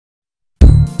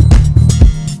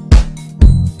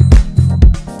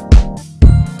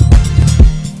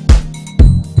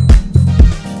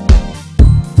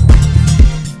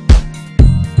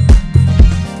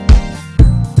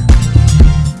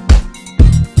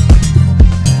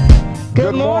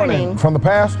Good morning from the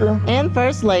pastor and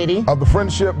First Lady of the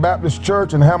Friendship Baptist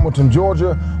Church in Hamilton,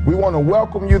 Georgia. We want to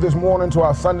welcome you this morning to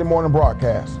our Sunday morning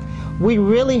broadcast. We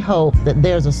really hope that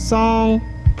there's a song,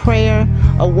 prayer,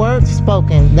 a word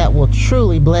spoken that will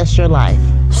truly bless your life.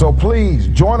 So please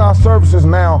join our services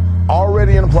now,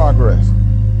 already in progress.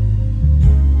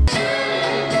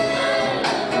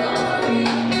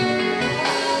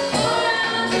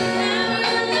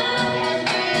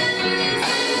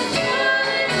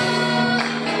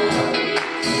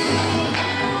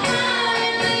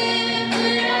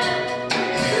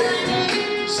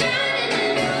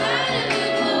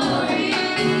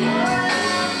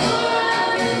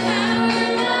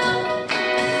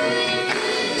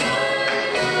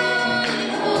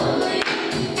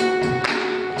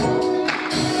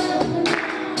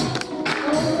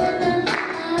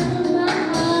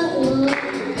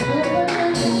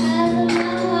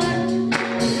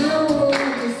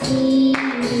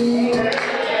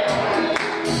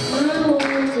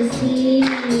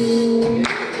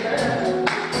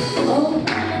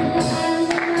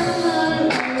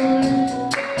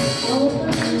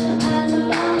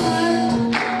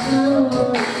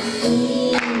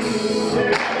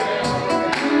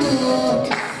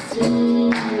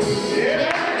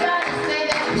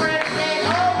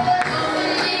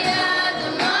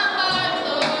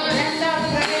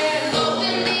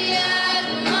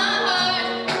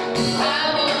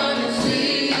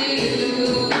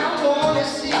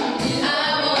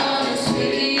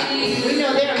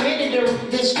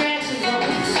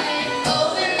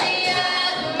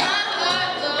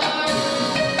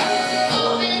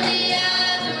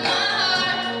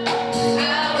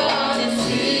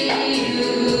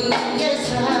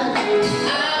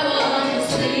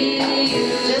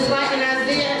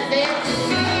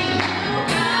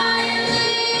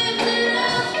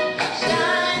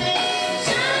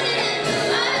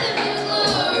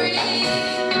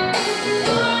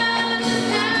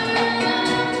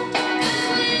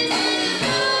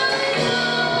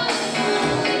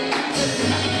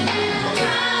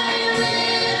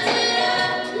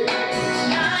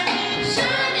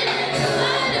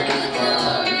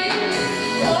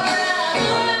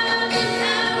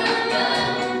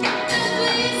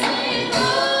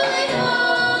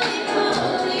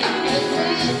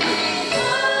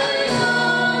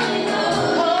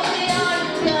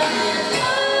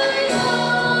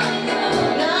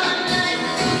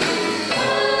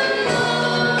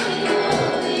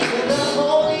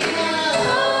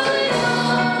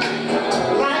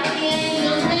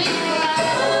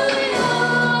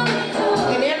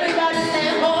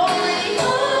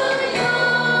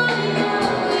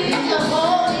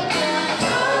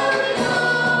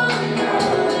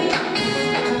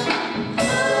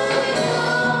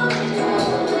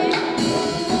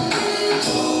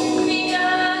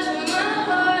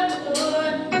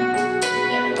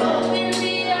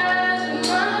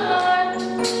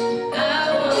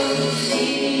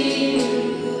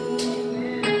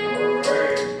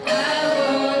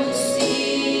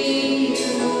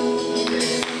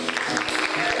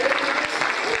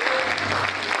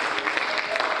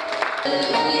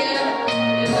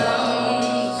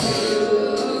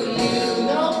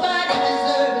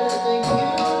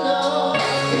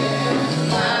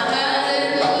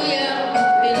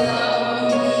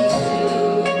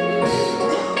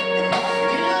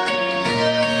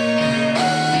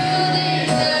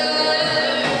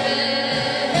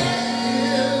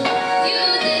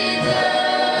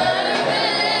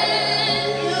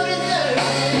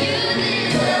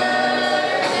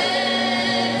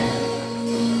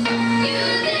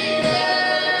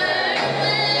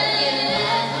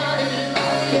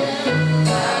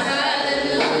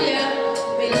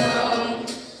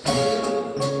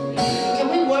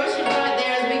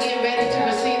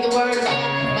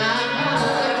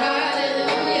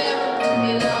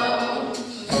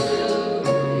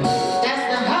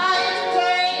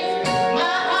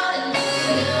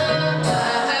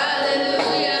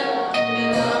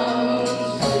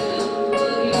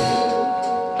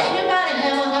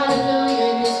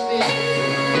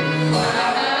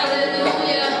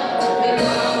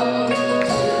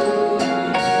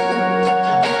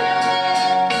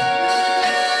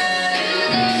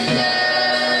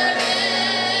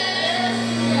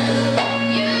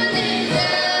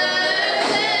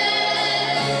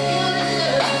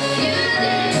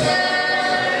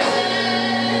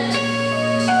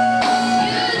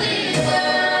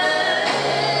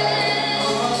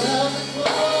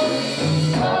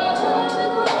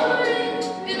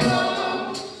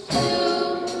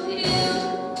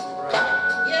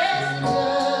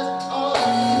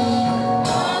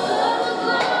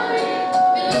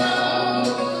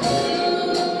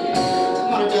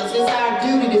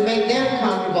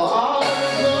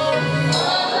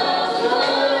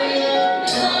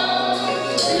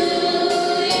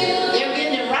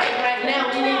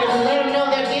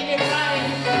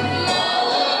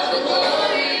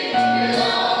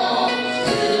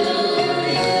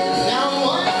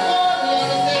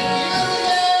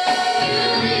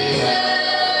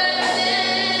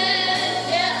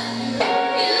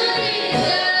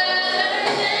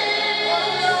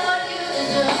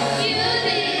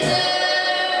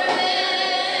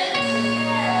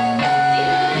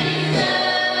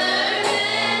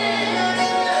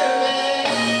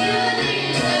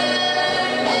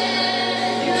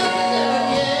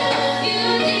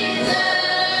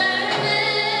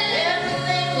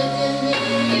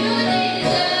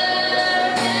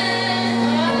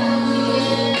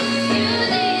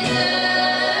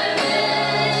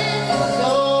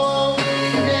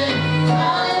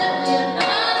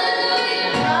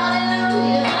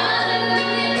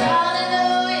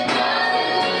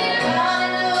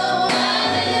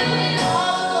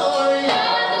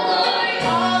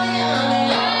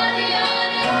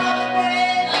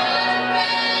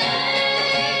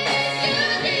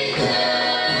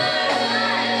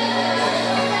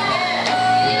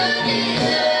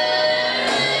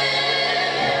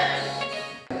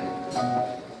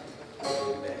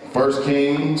 1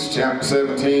 Kings chapter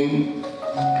 17,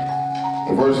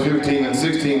 verse 15 and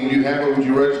 16. When you have it, would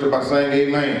you register by saying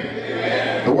amen?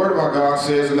 Amen. The word of our God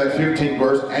says in that 15th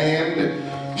verse,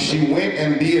 and she went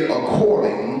and did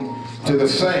according to the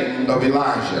saying of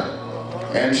Elijah.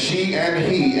 And she and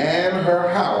he and her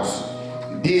house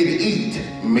did eat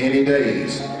many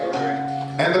days.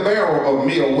 And the barrel of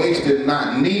meal wasted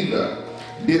not, neither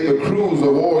did the cruse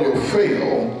of oil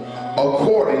fail,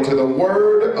 according to the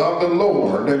word of the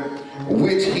Lord,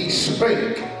 which he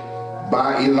spake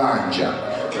by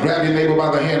Elijah. Grab your neighbor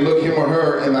by the hand, look him or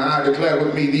her in the eye, declare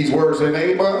with me these words. Say,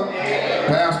 neighbor,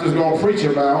 pastor's going to preach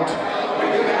about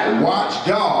watch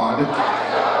God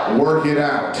work it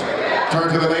out.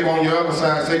 Turn to the neighbor on your other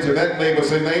side, say to that neighbor,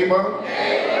 say, neighbor,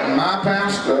 my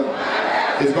pastor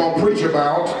is going to preach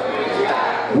about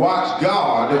watch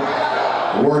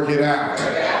God work it out.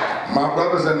 My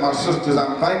brothers and my sisters,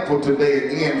 I'm thankful today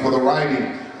again for the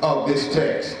writing of this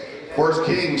text. 1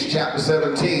 Kings chapter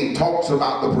 17 talks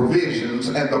about the provisions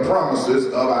and the promises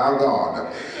of our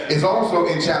God. It's also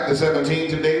in chapter 17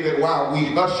 today that while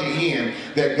we usher in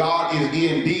that God is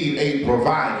indeed a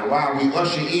provider, while we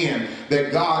usher in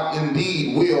that God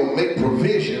indeed will make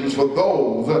provisions for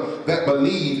those that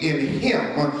believe in him,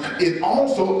 it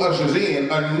also ushers in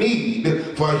a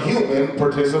need for human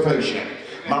participation.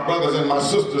 My brothers and my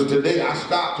sisters, today I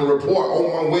stopped to report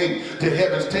on my way to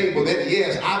heaven's table that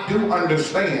yes, I do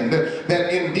understand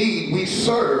that indeed we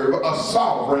serve a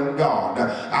sovereign God.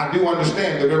 I do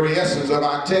understand the very essence of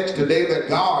our text today, that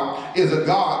God is a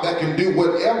God that can do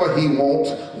whatever he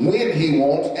wants, when he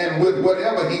wants, and with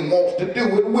whatever he wants to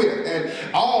do it with. And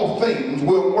all things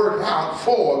will work out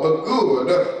for the good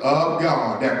of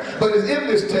God. But it's in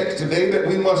this text today that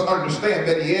we must understand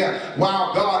that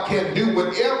while God can do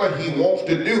whatever he wants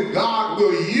to do, God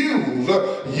will use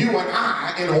you and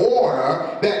I in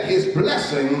order that his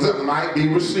blessings might be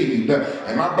received.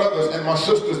 And my brothers and my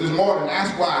sisters, this morning,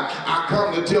 that's why I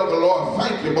come to tell the Lord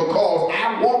thank you, because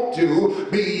I want to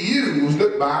be used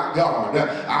by God.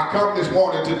 I come this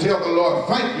morning to tell the Lord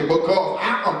thank you, because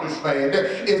I understand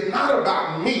it's not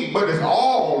about me, but it's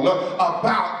all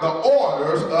about the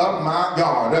orders of my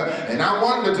God. And I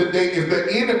wonder today, is there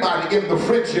anybody in the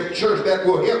Friendship Church that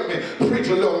will help me preach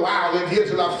a little while in here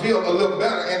till I feel a little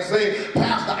better and say,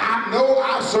 Pastor, I know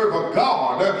I serve a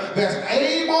God that's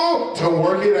able to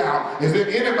work it out. Is there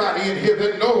anybody in here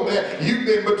that know that you've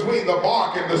been between the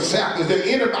bark and the sap? Is there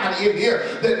anybody in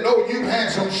here that know you've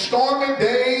had some stormy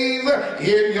days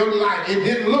in your life? It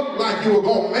didn't look like you were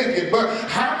going to make it, but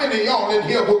how many of y'all in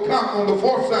here will come on the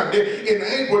fourth Sunday in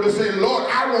April to say, Lord,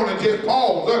 I want to just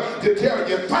pause to tell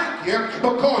you thank you,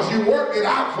 because you worked it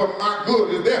out for my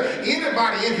good? Is there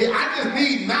anybody in here? I just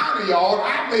need 9 of y'all,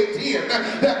 I make 10,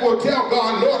 that will tell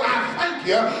God, Lord, I thank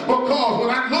you, because when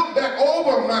I look back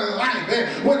over my life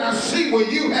and when I see where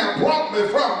you have brought me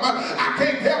from, I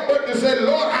can't help but to say,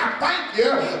 Lord, I thank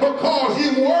you, because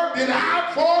you worked it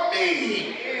out for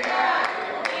me.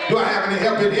 Do I have any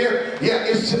help in here? Yeah,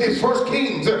 it's 1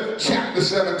 Kings chapter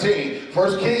 17.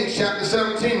 1 Kings chapter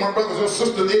 17, my brothers and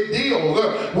sisters, it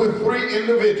deals with 3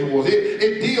 individuals.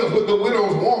 It deals with the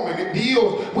widow's woman. It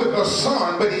deals with her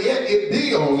son, but yet it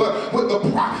deals with the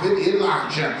prophet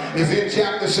Elijah. It's in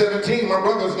chapter 17, my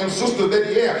brothers and sisters,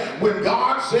 that when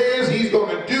God says he's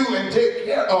going to do and take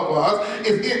care of us,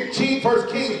 it's in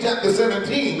 1 Kings chapter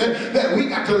 17 that we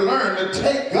got to learn to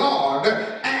take God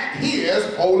at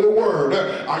his holy word.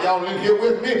 Are y'all in here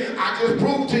with me? I just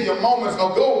proved to you moments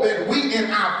ago that we in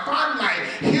our finite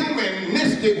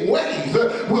humanistic ways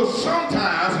will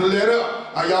sometimes let up.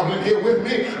 Are y'all in here with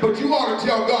me? But you ought to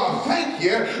tell God thank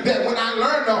you that when I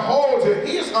learned to hold to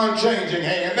his unchanging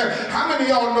hand, how many of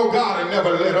y'all know God will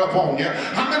never let up on you?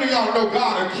 How many of y'all know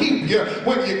God will keep you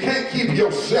when you can't keep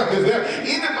yourself? Is there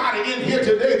anybody in here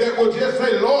today that will just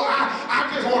say, Lord,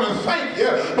 I just want to thank you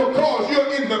because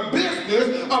you're in the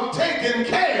business of taking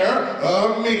care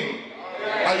of me?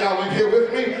 Are y'all in here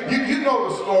with me? You know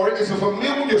the story. It's a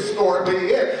familiar story, but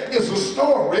yet it's a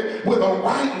story with a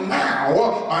right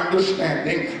now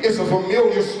understanding. It's a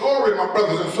familiar story, my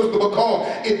brothers and sisters,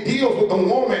 because it deals with a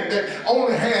woman that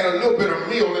only had a little bit of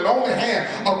meal and only had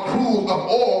a cruse of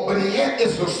oil, but yet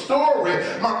it's a story,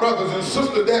 my brothers and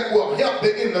sisters, that will help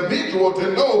the individual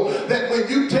to know that when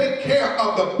you take care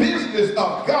of the business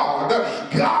of God,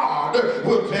 God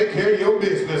will take care of your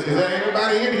business. Is there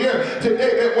anybody in here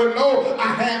today that will know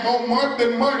I had more money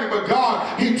than money, but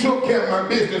God, he took care of my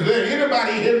business? Is there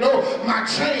anybody here know my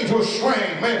change was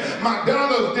strange, man? My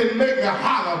dollars didn't make me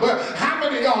holler. But how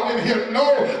many of y'all in here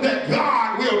know that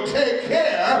God will take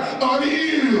care of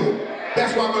you?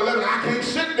 That's why, beloved, I can't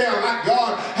sit down like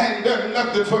God hadn't done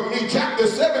nothing for me. Chapter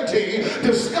 17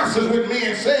 discusses with me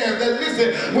and says that,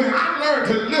 listen, when I learn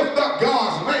to lift up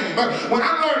God's name, when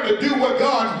I learn to do what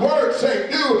God's word say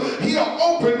do, he'll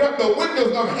open up the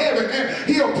windows of heaven and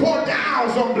he'll pour down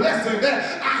some blessings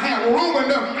that I have room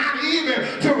enough not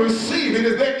even to receive it.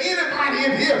 Is there anybody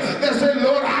in here that said,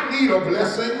 Lord, I need a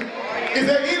blessing? Is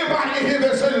there anybody in here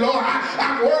that said, Lord,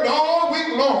 I've worked all week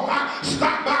long. I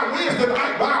stopped by Wednesday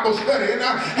night Bible study and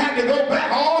I had to go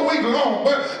back all week long.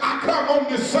 But I come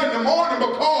on this Sunday morning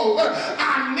because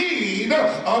I need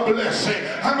a blessing.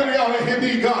 How many of y'all in here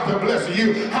need God to bless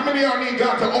you? How many of y'all need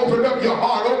God to open up your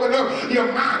heart, open up your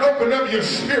mind, open up your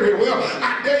spirit? Well,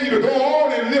 I dare you to go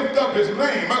on and lift up his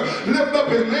name. Lift up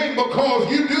his name because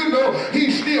you do know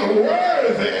he's still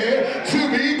worthy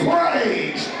to be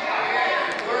praised.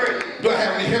 Do I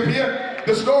have any hip here?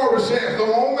 The story says the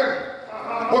woman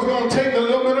was going to take a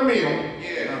little bit of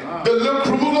meal, the little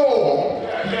cruise of oil,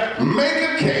 make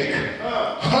a cake.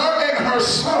 Her and her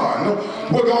son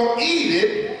were going to eat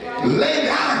it, lay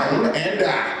down, and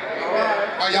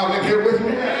die. Are y'all in here with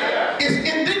me? It's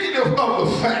indicative of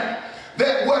the fact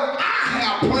that what I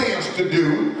have plans to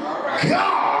do,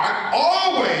 God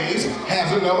always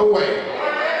has another way.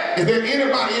 Is there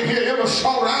anybody in here ever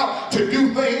sought out to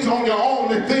do things on your own,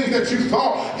 the things that you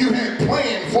thought you had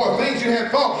planned for, things you had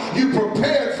thought you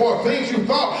prepared for, things you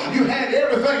thought you had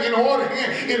everything in order,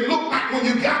 and it looked like when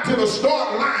you got to the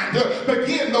start line to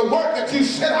begin the work that you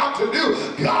set out to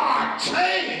do, God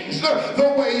changed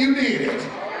the way you did it.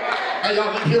 Are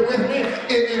y'all here with me?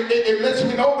 It lets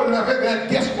me know, beloved, that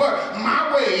guess what?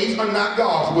 My ways are not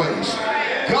God's ways.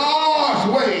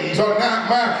 God's ways are not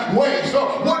my ways.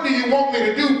 So what do you want me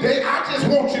to do, Dave? I just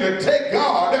want you to take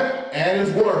God at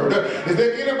his word. Is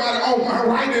there anybody on my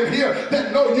right in here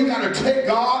that know you got to take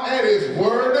God at his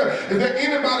word? Is there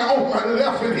anybody on my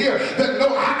left in here that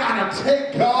know I got to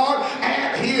take God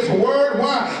at his word?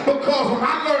 Why? Because when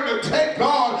I learn to take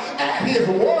God at his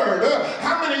word,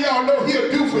 how many of y'all know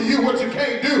he'll do for you what you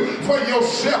can't do for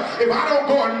yourself? If I don't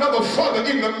go another further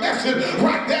in the message,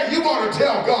 right there you ought to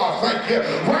tell God thank you.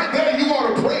 Right there you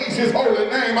ought to praise his holy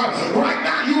name. Right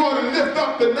now you ought to lift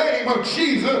up the name of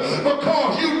Jesus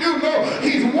because you do know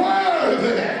he's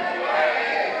worthy.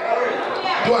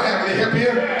 Do I have any help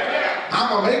here? I'm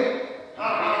going to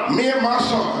make me and my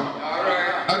son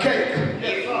a cake.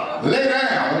 Lay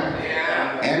down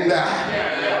and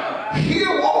die.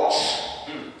 Here walks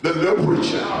the little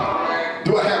preacher.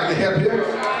 Do I have any help here?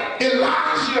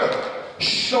 Elijah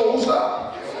shows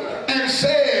up and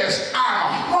says,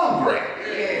 I'm hungry.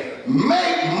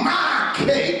 Make my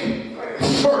cake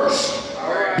first.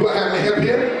 Do I have any help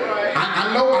here?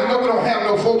 I know we don't have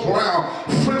no folks around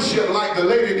friendship like the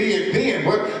lady did then,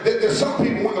 but there's some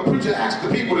people, when the preacher asks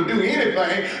the people to do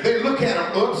anything, they look at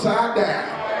them upside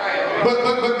down.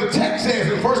 But the text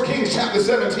says in 1 Kings chapter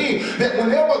 17 that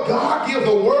whenever God gives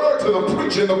a word to the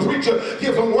preacher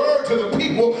gives a word to the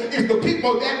people, it's the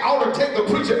people that ought to take the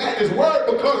preacher at his word,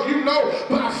 because you know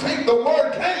by faith the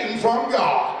word came from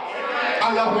God.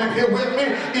 Are y'all in here with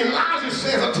me? Elijah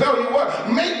says, I'll tell you what,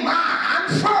 make mine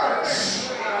first.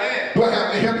 Do I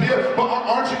have to help you? But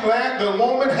aren't you glad the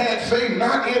woman had faith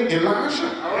not in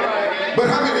Elijah? But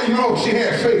how many of you know she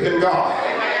had faith in God?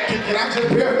 Can I just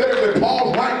parenthetically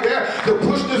pause right there to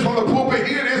push this from the pulpit?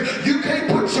 Here it is. You can't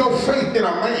put your faith in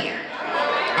a man.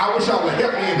 I wish y'all would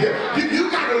help me in here.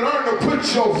 You got to learn to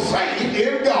put your faith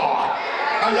in God.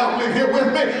 Are y'all in here with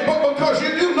me? But because you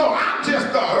do know I'm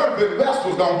just the earthen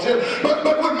vessels, don't you? But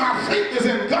when my faith is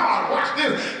in God, watch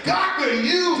this. God will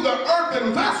use the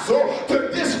earthen vessel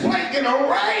to display an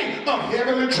array of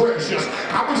heavenly treasures.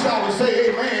 I wish y'all would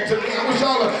say amen to me. I wish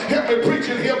y'all would help me preach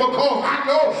in here, because I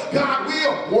know God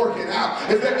will work it out.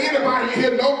 Is there anybody in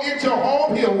here know in your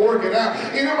home he'll work it out?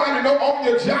 Anybody know on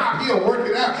your job he'll work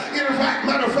it out?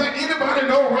 Matter of fact, anybody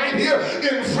know right here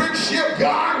in friendship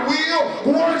God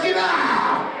will work it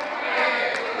out?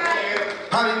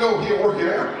 How do you know he'll work it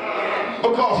out?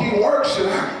 Because he works it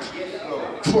out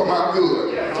for my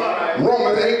good.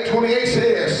 Romans 8:28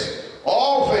 says,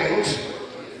 all things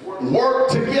work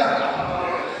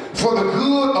together for the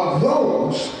good of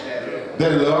those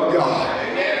that love God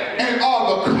and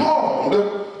are the called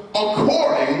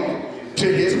according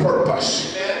to his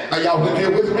purpose. Are y'all in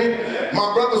here with me?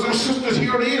 My brothers and sisters,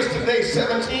 here it is today,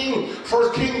 17.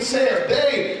 1 Kings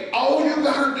says, all you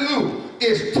got to do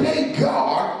is take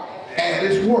God at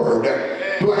his word.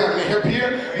 Do I have any help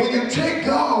here? When you take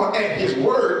God at his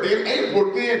word, then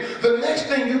April, then the next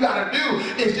thing you got to do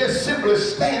is just simply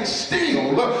stand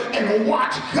still and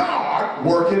watch God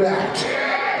work it out.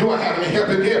 Do I have any help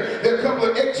in here? There are a couple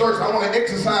of excerpts I want to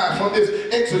exercise from this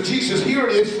exegesis. Here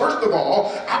it is. First of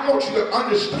all, I want you to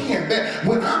understand that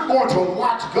when I'm going to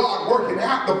watch God working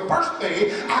out, the first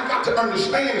thing I got to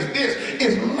understand is this: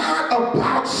 it's not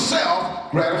about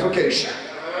self-gratification.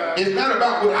 It's not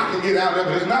about what I can get out of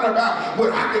it. It's not about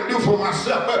what I can do for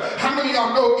myself. But how many of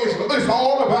y'all know it's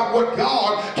all about what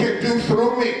God can do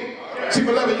through me? See,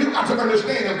 beloved, you got to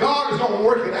understand if God is going to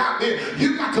work it out, then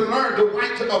you got to learn the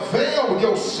right to avail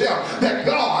yourself that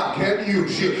God can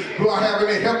use you. Do I have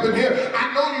any help in here?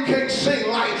 I know you can't sing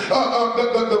like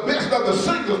the best of the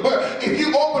singers, but if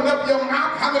you open up your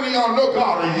mouth, how many of y'all know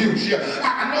God will use you?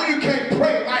 I know you can't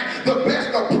pray like the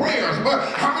best of prayers,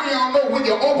 but how many of y'all know when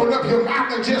you open up your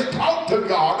mouth and just talk to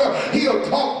God, He'll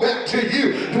talk back to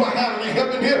you? Do I have any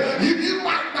help in here? You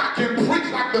might not can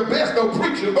preach like the best of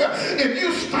preachers, but if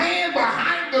you stand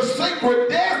behind the sacred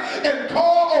desk and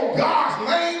call on God's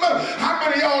name, how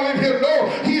many of y'all in here know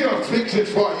He'll fix it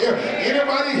for you?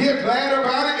 Anybody here glad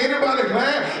about it? Anybody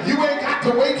glad? You ain't got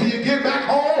to wait till you get back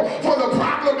home for the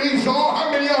problem he saw. How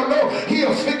many of y'all know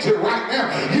He'll fix it right now?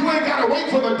 You ain't got to wait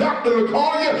for the doctor to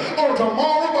call you or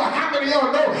tomorrow, but how many of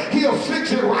y'all know He'll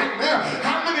fix it right now?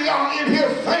 How many of y'all in here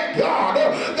thank God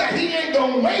that He ain't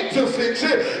gonna wait to fix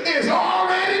it? It's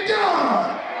already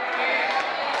done.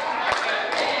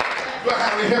 But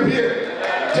how many help here?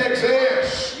 Text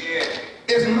says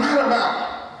it's not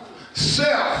about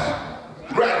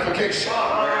self-gratification.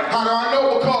 How do I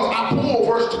know? Because I pulled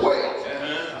verse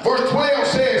 12. Verse 12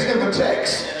 says in the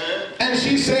text, and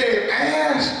she said,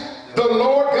 as the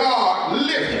Lord God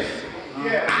liveth,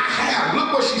 I have,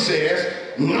 look what she says,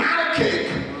 not a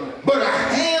cake, but a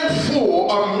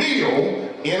handful of meal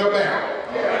in a barrel.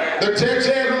 The text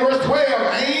says in verse 12,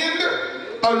 and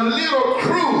a little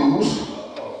cruse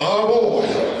of oil.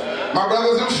 My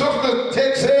brothers and sisters, the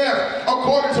text says,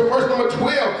 according to verse number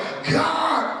 12,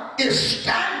 God is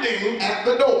standing at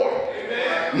the door,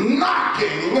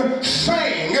 knocking,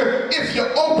 saying, if you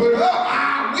open up,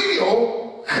 I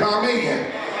will come in.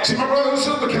 See, my brothers and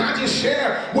sisters, can I just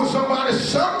share with somebody?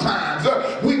 Sometimes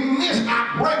we miss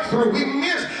our breakthrough. We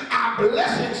miss our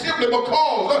blessing simply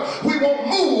because we won't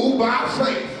move by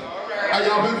faith. Are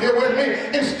y'all been here with me?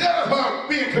 Instead of her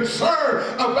being concerned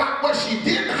about what she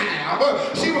didn't have,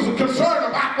 she was concerned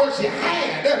about what she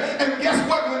had. And guess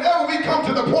what? Whenever we come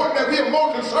to the point that we are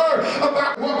more concerned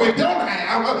about what we don't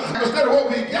have instead of what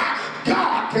we got,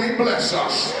 God can't bless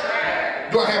us.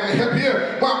 Do I have any help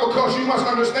here? Why? Because you must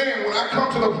understand, when I come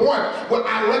to the point where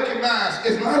I recognize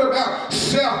it's not about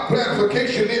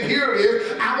self-gratification, then here it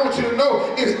is. I want you to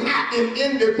know it's not an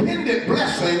independent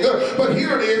blessing, but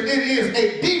here it is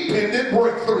a dependent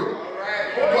breakthrough.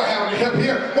 Do I have any help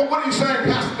here? Well, what are you saying,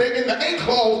 Pastor? In the A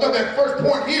clause of that first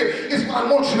point here is what I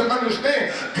want you to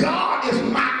understand. God is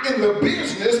not in the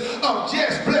business of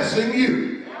just blessing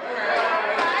you.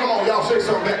 Come on, y'all say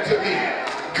something back to me.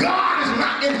 God is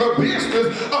not in the business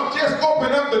of just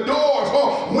opening up the doors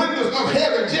or windows of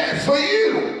heaven just for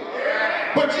you.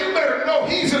 But you better know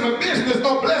He's in the business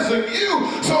of blessing you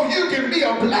so you can be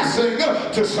a blessing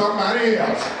to somebody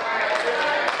else.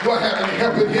 Do I have any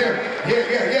help in here?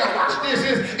 Yeah. Watch this.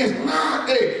 It's not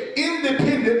an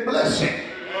independent blessing,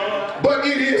 but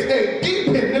it is a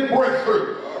dependent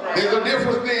breakthrough. There's a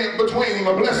difference then between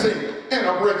a blessing and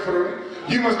a breakthrough.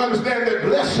 You must understand that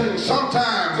blessings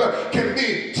sometimes can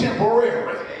be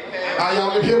temporary. Are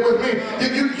y'all in here with me?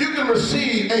 You can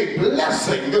receive a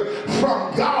blessing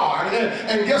from God,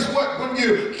 and guess what? When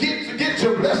you get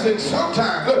your blessing,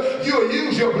 sometimes you'll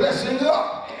use your blessing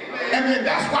up. And then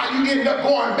that's why you end up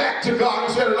going back to God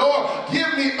and saying, Lord,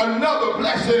 give me another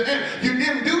blessing. And you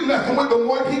didn't do nothing with the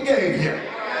one He gave you.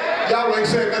 Y'all ain't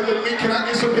saying nothing to me. Can I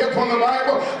get some help from the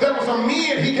Bible? There were some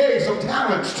men He gave some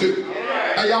talents to.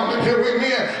 Y'all been here with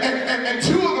me? And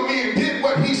two of the men did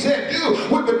what He said do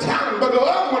with the talent, but the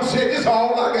other one said, "This is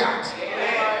all I got."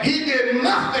 He did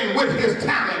nothing with his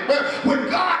talent. But when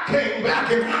God came back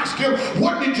and asked him,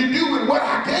 "What did you do with what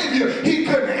I gave you?" he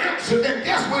couldn't answer. And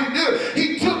guess what he did?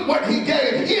 He took what He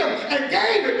gave him and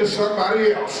gave it to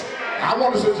somebody else. I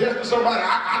want to suggest to somebody,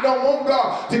 I don't want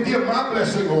God to give my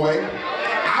blessing away.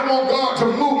 I want God to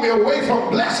move me away from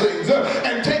blessings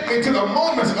and take me to the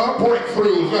moments of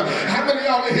breakthroughs. How many of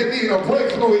y'all in here need a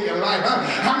breakthrough in your life?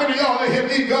 How many of y'all in here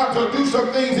need God to do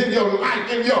some things in your life,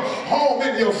 in your home,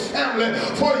 in your family?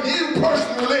 For you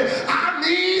personally, I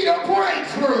need a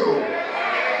breakthrough.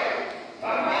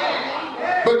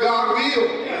 But God will.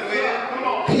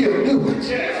 He'll do it.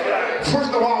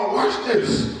 First of all, watch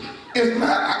this. It's not,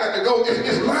 I got to go,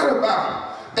 it's not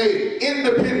about an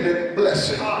independent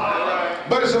blessing,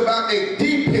 but it's about a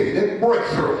dependent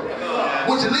breakthrough,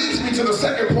 which Which leads me to the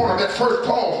second point of that first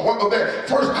clause, of that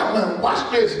first outline.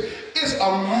 Watch this. It's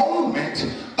a moment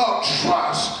of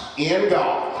trust in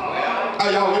God.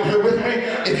 Are y'all in here with me?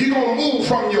 If you're going to move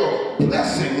from your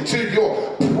blessing to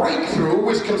your breakthrough,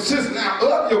 which consists now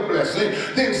of your blessing,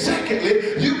 then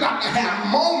secondly, you got to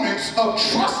have moments of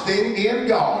trusting in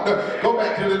God. Go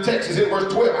back to the text. It's in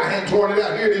verse 12. I hadn't torn it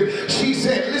out. Here it is. She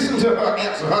said, listen to her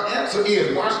answer. Her answer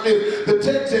is, watch this. The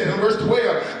text says in verse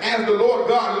 12, as the Lord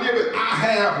God liveth, I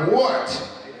have what?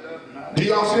 Do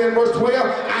y'all see that in verse 12? I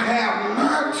have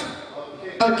not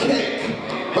a cake,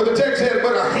 but the text said,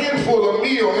 but a handful of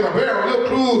meal in a barrel, little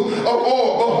cruse of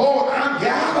oil. Behold, I'm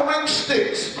gathering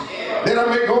sticks, that I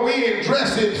may go in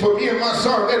dressing for me and my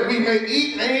son, that we may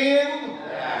eat and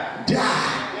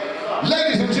die.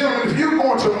 Ladies and gentlemen, if you're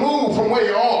going to move from where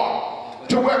you are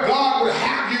to where God would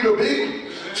have you to be,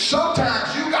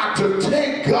 sometimes you got to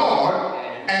take God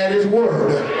at his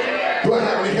word. Do I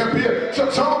have any help here? So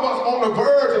some of us on the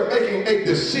verge of making a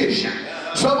decision.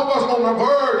 Some of us on the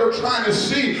verge of trying to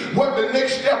see what the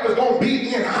next step is going to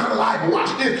be in our life.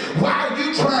 Watch this. Why are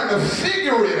you trying to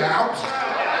figure it out?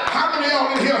 How many of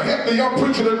y'all in here help the young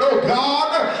preacher to know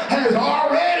God has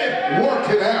already worked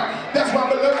it out? That's why,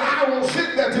 beloved, I won't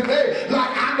sit there today like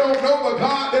I don't know the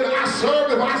God that I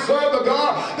serve. If I serve a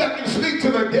God that can speak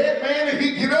to the dead man and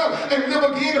he get up and live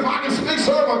again, if I can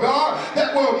serve a God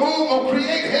that will move or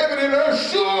create heaven and earth,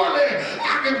 surely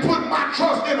I can put my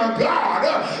trust in a God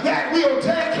that will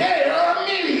take care of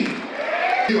me.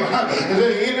 Is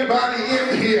there anybody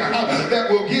in here that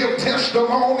will give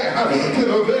testimony to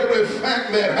the very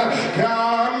fact that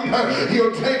God,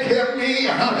 he'll take care of me?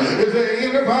 Is there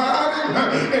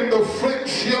anybody in the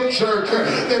friendship church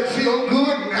that feel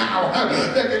good now,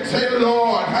 that can say,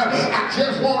 Lord, I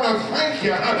just want to thank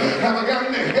you. Have I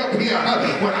got to help you?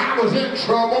 When I was in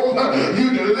trouble, you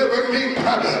delivered me.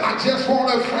 I just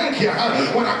want to thank you.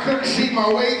 When I couldn't see my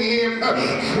way in,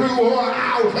 through or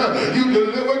out, you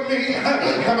delivered me.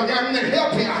 Have I got to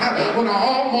help you? When I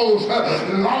almost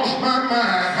lost my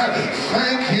mind,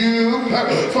 thank you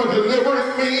for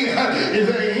delivering me. Is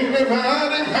there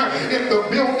anybody in the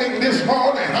building this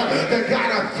morning that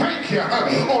got to thank you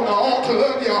on the altar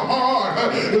of your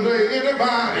heart? Is there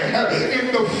anybody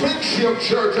in the friendship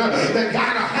church that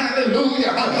got a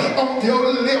hallelujah on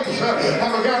your lips?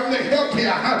 Have I got to help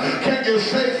you? Can you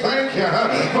say thank you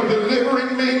for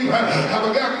delivering me? Have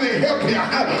I got to help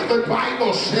you? The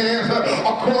Bible says,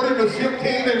 according to 15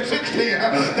 and 16,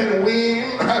 that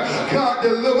when God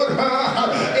delivered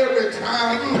her, every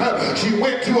time she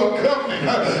went to a company,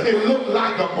 it looked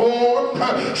like the more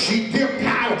she dipped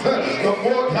out, the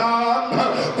more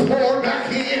God poured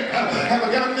back in. Have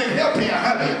I got to help you?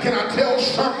 Can I tell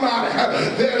somebody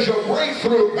there's your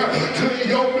breakthrough to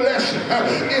your blessing?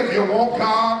 If you want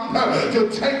God to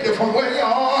take you from where you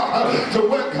are to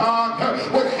where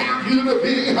God would have you to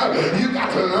be, you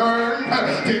got to learn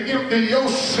to empty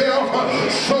yourself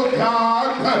so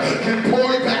God can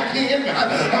pour it back in.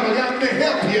 Have I got to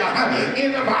help you?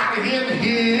 Anybody in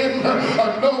here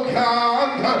know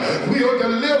God will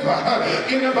deliver?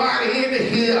 Anybody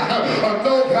in here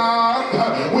know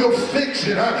God will fix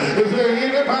it? Is there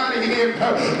anybody in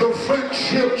the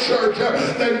friendship church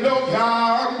that know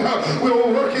God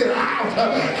will work it out?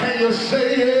 Can you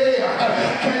say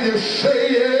yeah? Can you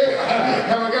say yeah?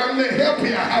 Have I got to help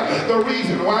you? The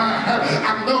reason why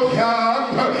I know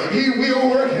God, he will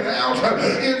work it out,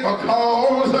 is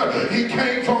because he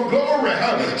came from glory,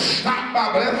 stopped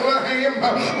by Bethlehem,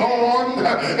 born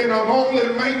in a lonely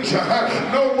manger,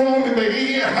 no room in the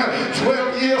inn,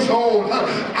 12 years old.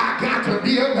 I got to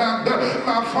be about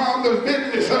my father's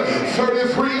business.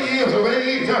 33 years of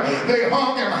age, they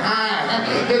hung him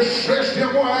high, they stretched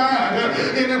him wide.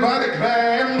 Anybody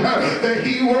glad that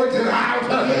he worked it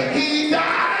out? He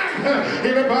died.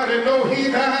 Anybody know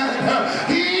he died?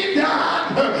 He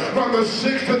died from the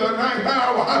 6th to the 9th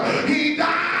hour. He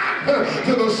died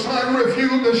till the sun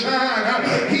refused to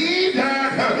shine. He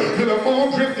died till the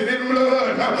moon drifted in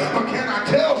blood. But can I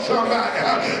tell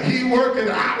somebody, he worked it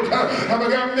out? Have I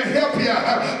got to help you?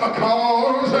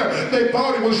 Because they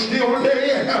thought he was still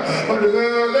dead. But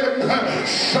early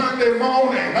Sunday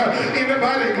morning,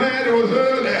 anybody glad it was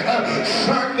early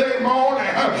Sunday morning?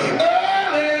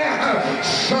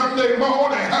 Sunday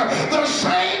morning, the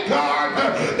same God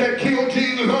that killed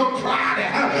Jesus on Friday,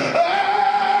 early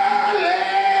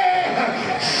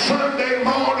Sunday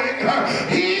morning,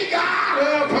 he got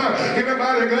up.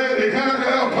 Anybody glad he got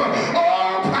up?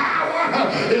 All power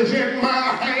is in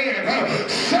my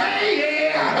hand. Say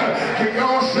yeah. Can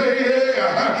y'all say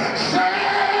yeah? Say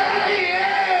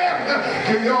yeah.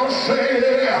 Can y'all say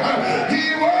yeah? He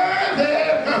worthy.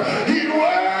 He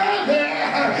worthy.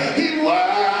 He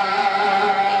worthy.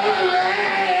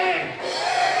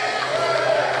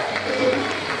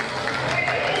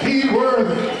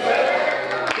 worthy.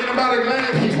 Anybody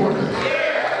glad he's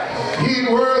worthy? He's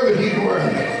worthy, he's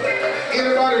worthy.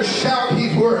 Anybody shout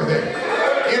he's worthy?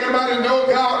 Anybody know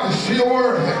God is still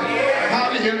worthy?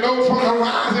 How do you know from the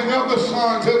rising of the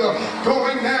sun to the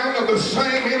going down of the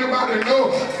same? Anybody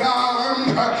know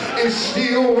God is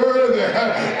still worthy?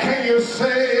 Can you say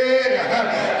it?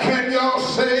 Can y'all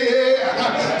say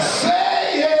it?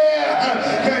 Say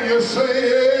it! Can you say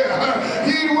it?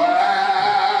 He's worthy!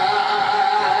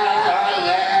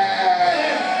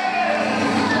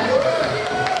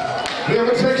 The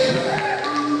invitation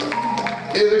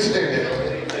is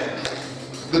extended.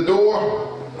 The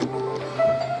door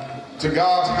to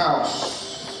God's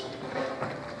house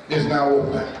is now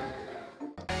open.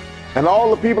 And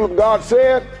all the people of God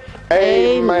said,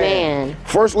 Amen.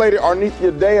 First Lady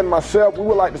Arnethia Day and myself, we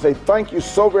would like to say thank you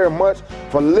so very much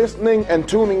for listening and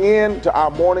tuning in to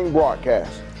our morning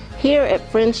broadcast. Here at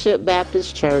Friendship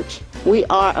Baptist Church, we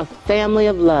are a family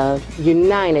of love,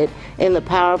 united in the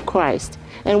power of Christ.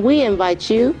 And we invite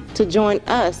you to join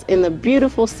us in the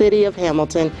beautiful city of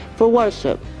Hamilton for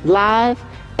worship, live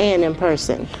and in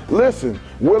person. Listen,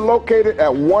 we're located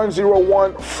at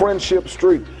 101 Friendship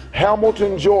Street,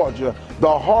 Hamilton, Georgia,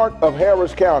 the heart of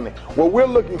Harris County, where we're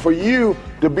looking for you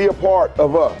to be a part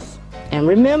of us. And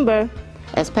remember,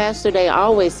 as Pastor Day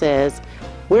always says,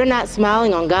 we're not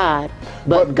smiling on God,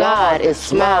 but God is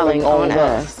smiling on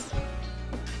us.